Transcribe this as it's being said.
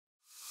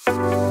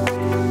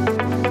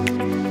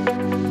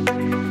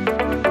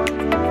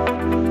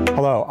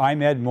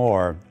I'm Ed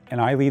Moore,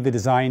 and I lead the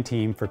design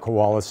team for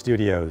Koala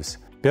Studios.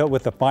 Built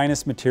with the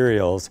finest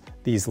materials,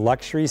 these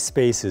luxury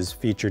spaces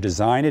feature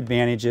design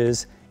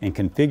advantages and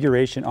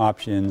configuration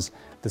options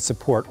that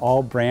support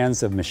all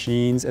brands of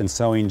machines and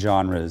sewing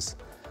genres.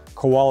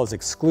 Koala's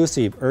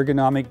exclusive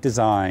ergonomic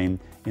design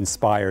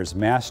inspires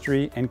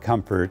mastery and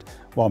comfort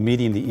while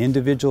meeting the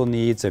individual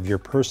needs of your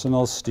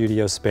personal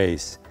studio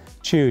space.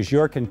 Choose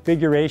your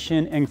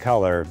configuration and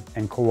color,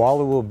 and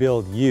Koala will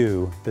build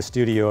you the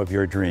studio of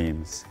your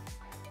dreams.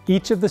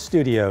 Each of the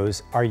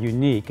studios are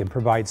unique and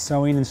provide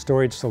sewing and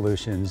storage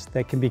solutions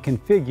that can be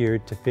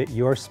configured to fit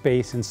your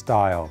space and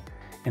style,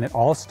 and it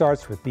all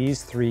starts with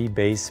these 3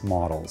 base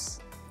models.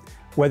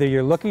 Whether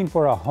you're looking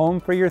for a home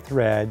for your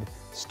thread,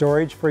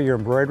 storage for your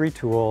embroidery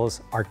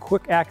tools, or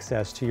quick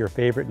access to your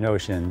favorite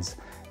notions,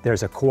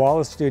 there's a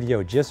Koala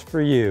Studio just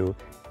for you,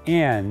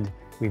 and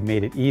we've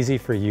made it easy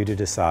for you to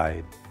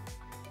decide.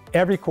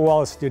 Every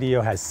Koala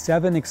Studio has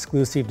 7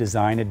 exclusive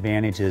design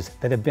advantages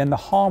that have been the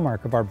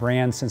hallmark of our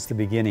brand since the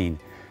beginning.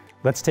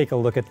 Let's take a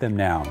look at them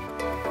now.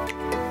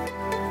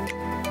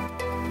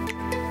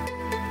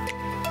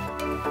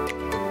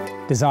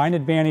 Design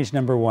advantage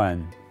number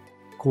 1.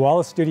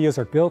 Koala Studios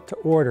are built to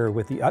order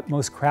with the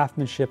utmost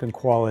craftsmanship and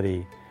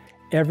quality.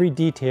 Every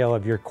detail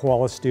of your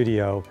Koala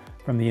Studio,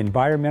 from the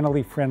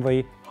environmentally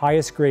friendly,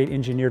 highest grade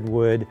engineered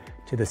wood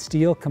to the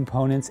steel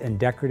components and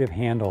decorative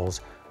handles,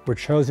 were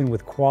chosen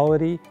with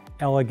quality,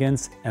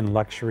 elegance, and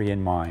luxury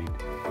in mind.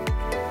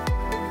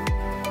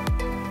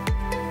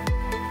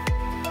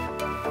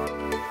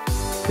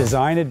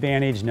 Design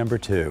advantage number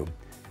 2.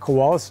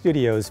 Koala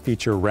Studios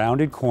feature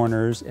rounded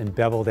corners and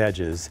beveled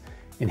edges,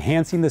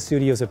 enhancing the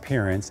studio's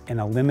appearance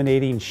and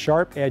eliminating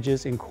sharp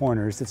edges and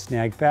corners that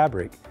snag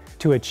fabric.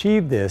 To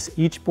achieve this,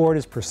 each board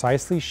is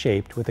precisely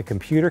shaped with a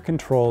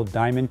computer-controlled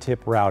diamond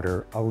tip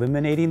router,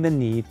 eliminating the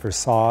need for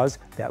saws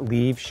that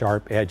leave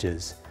sharp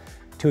edges.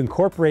 To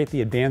incorporate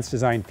the advanced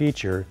design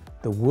feature,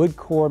 the wood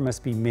core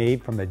must be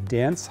made from a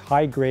dense,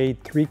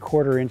 high-grade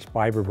 3/4 inch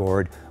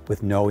fiberboard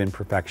with no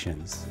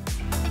imperfections.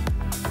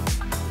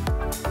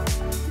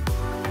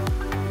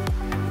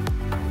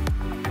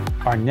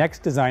 Our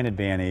next design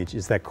advantage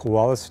is that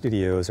Koala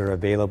Studios are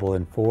available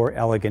in 4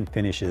 elegant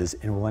finishes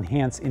and will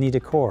enhance any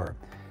decor.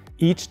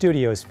 Each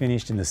studio is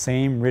finished in the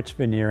same rich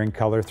veneer and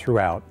color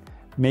throughout,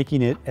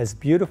 making it as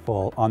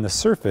beautiful on the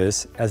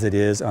surface as it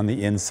is on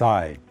the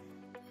inside.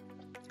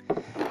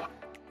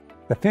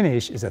 The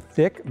finish is a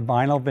thick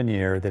vinyl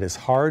veneer that is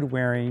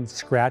hard-wearing,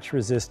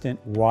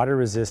 scratch-resistant,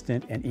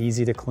 water-resistant, and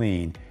easy to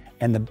clean.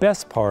 And the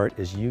best part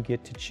is you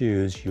get to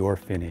choose your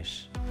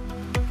finish.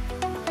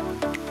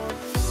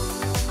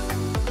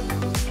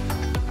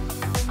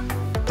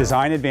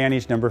 Design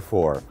advantage number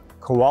 4.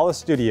 Koala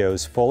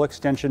Studios full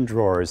extension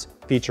drawers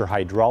feature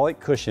hydraulic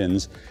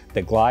cushions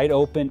that glide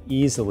open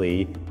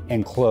easily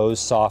and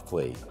close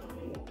softly.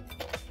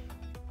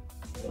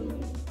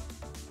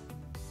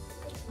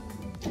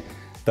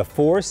 The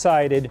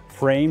 4-sided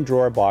frame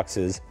drawer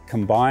boxes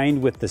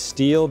combined with the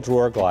steel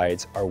drawer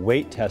glides are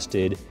weight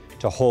tested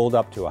to hold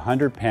up to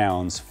 100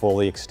 pounds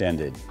fully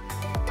extended.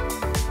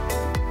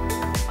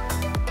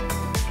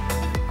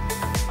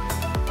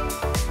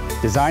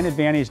 Design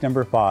advantage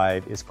number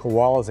 5 is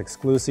Koala's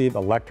exclusive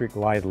electric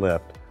glide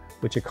lift,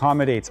 which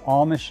accommodates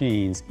all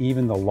machines,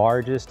 even the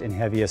largest and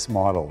heaviest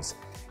models.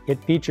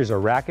 It features a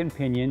rack and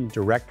pinion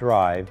direct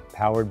drive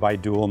powered by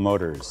dual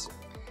motors.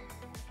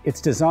 It's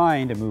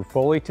designed to move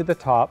fully to the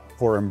top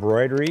for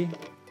embroidery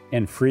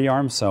and free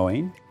arm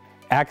sewing,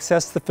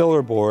 access the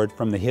filler board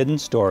from the hidden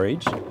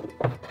storage,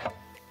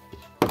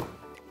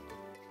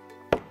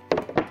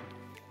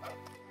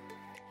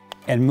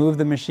 and move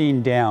the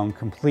machine down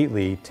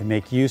completely to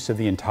make use of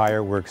the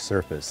entire work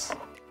surface.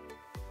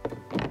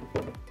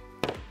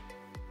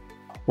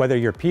 Whether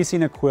you're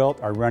piecing a quilt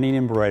or running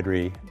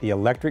embroidery, the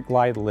electric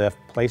glide lift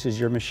places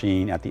your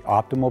machine at the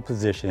optimal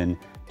position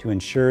to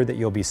ensure that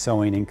you'll be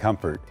sewing in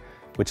comfort,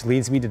 which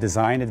leads me to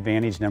design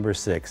advantage number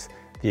 6,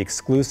 the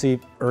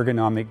exclusive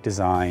ergonomic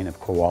design of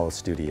Koala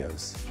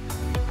Studios.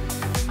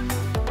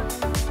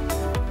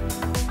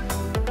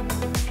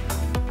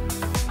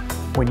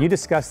 When you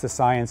discuss the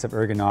science of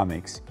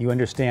ergonomics, you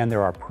understand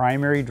there are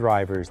primary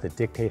drivers that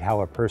dictate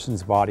how a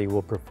person's body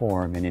will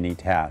perform in any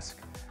task.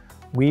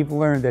 We've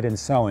learned that in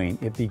sewing,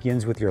 it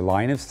begins with your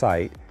line of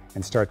sight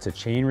and starts a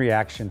chain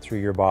reaction through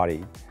your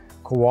body.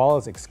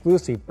 Koala's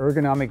exclusive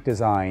ergonomic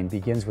design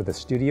begins with a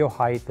studio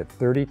height of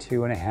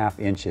 32.5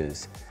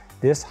 inches.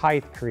 This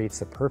height creates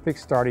the perfect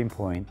starting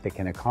point that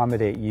can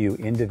accommodate you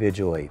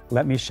individually.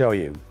 Let me show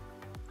you.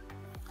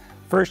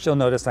 First, you'll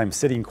notice I'm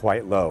sitting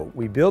quite low.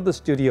 We build the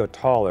studio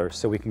taller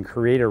so we can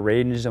create a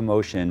range of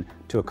motion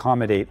to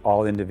accommodate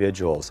all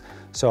individuals.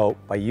 So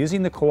by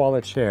using the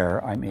Koala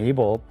chair, I'm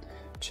able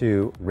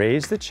to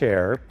raise the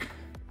chair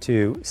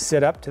to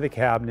sit up to the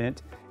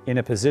cabinet in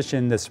a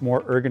position that's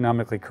more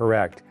ergonomically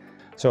correct.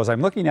 So as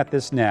I'm looking at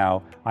this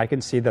now, I can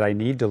see that I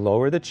need to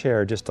lower the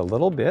chair just a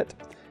little bit,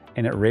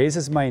 and it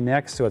raises my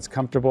neck so it's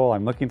comfortable.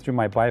 I'm looking through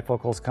my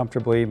bifocals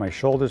comfortably, my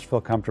shoulders feel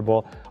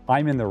comfortable.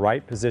 I'm in the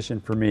right position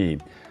for me.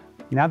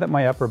 Now that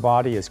my upper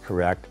body is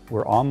correct,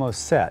 we're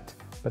almost set,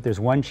 but there's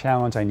one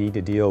challenge I need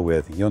to deal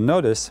with. You'll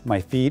notice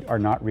my feet are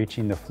not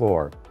reaching the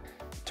floor.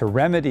 To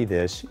remedy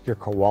this, your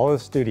Koala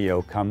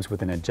Studio comes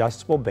with an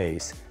adjustable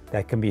base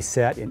that can be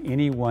set in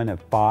any one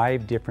of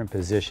 5 different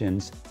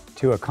positions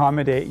to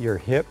accommodate your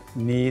hip,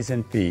 knees,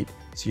 and feet,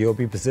 so you'll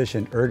be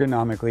positioned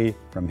ergonomically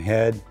from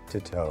head to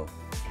toe.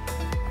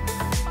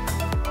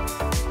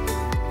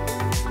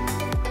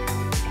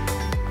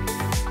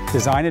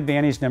 Design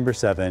advantage number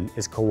 7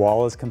 is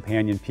Koala's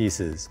companion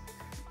pieces.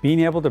 Being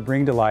able to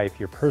bring to life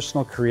your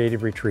personal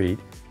creative retreat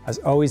has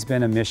always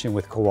been a mission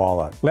with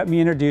Koala. Let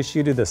me introduce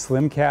you to the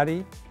Slim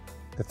Caddy,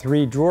 the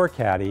 3-drawer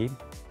caddy,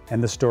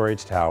 and the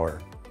storage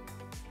tower.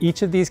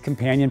 Each of these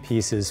companion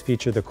pieces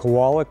feature the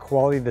Koala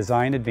quality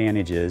design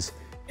advantages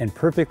and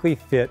perfectly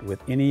fit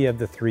with any of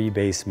the 3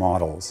 base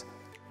models,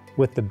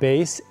 with the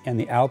base and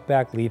the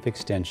Outback leaf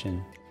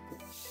extension.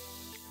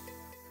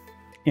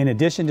 In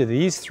addition to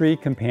these 3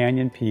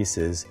 companion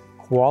pieces,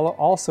 Koala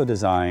also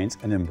designs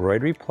an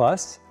embroidery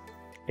plus,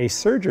 a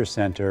serger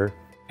center,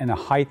 and a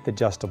height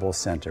adjustable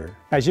center.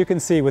 As you can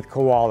see with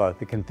Koala,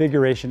 the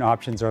configuration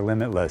options are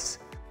limitless.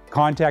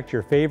 Contact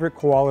your favorite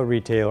Koala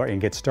retailer and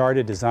get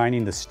started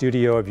designing the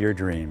studio of your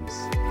dreams.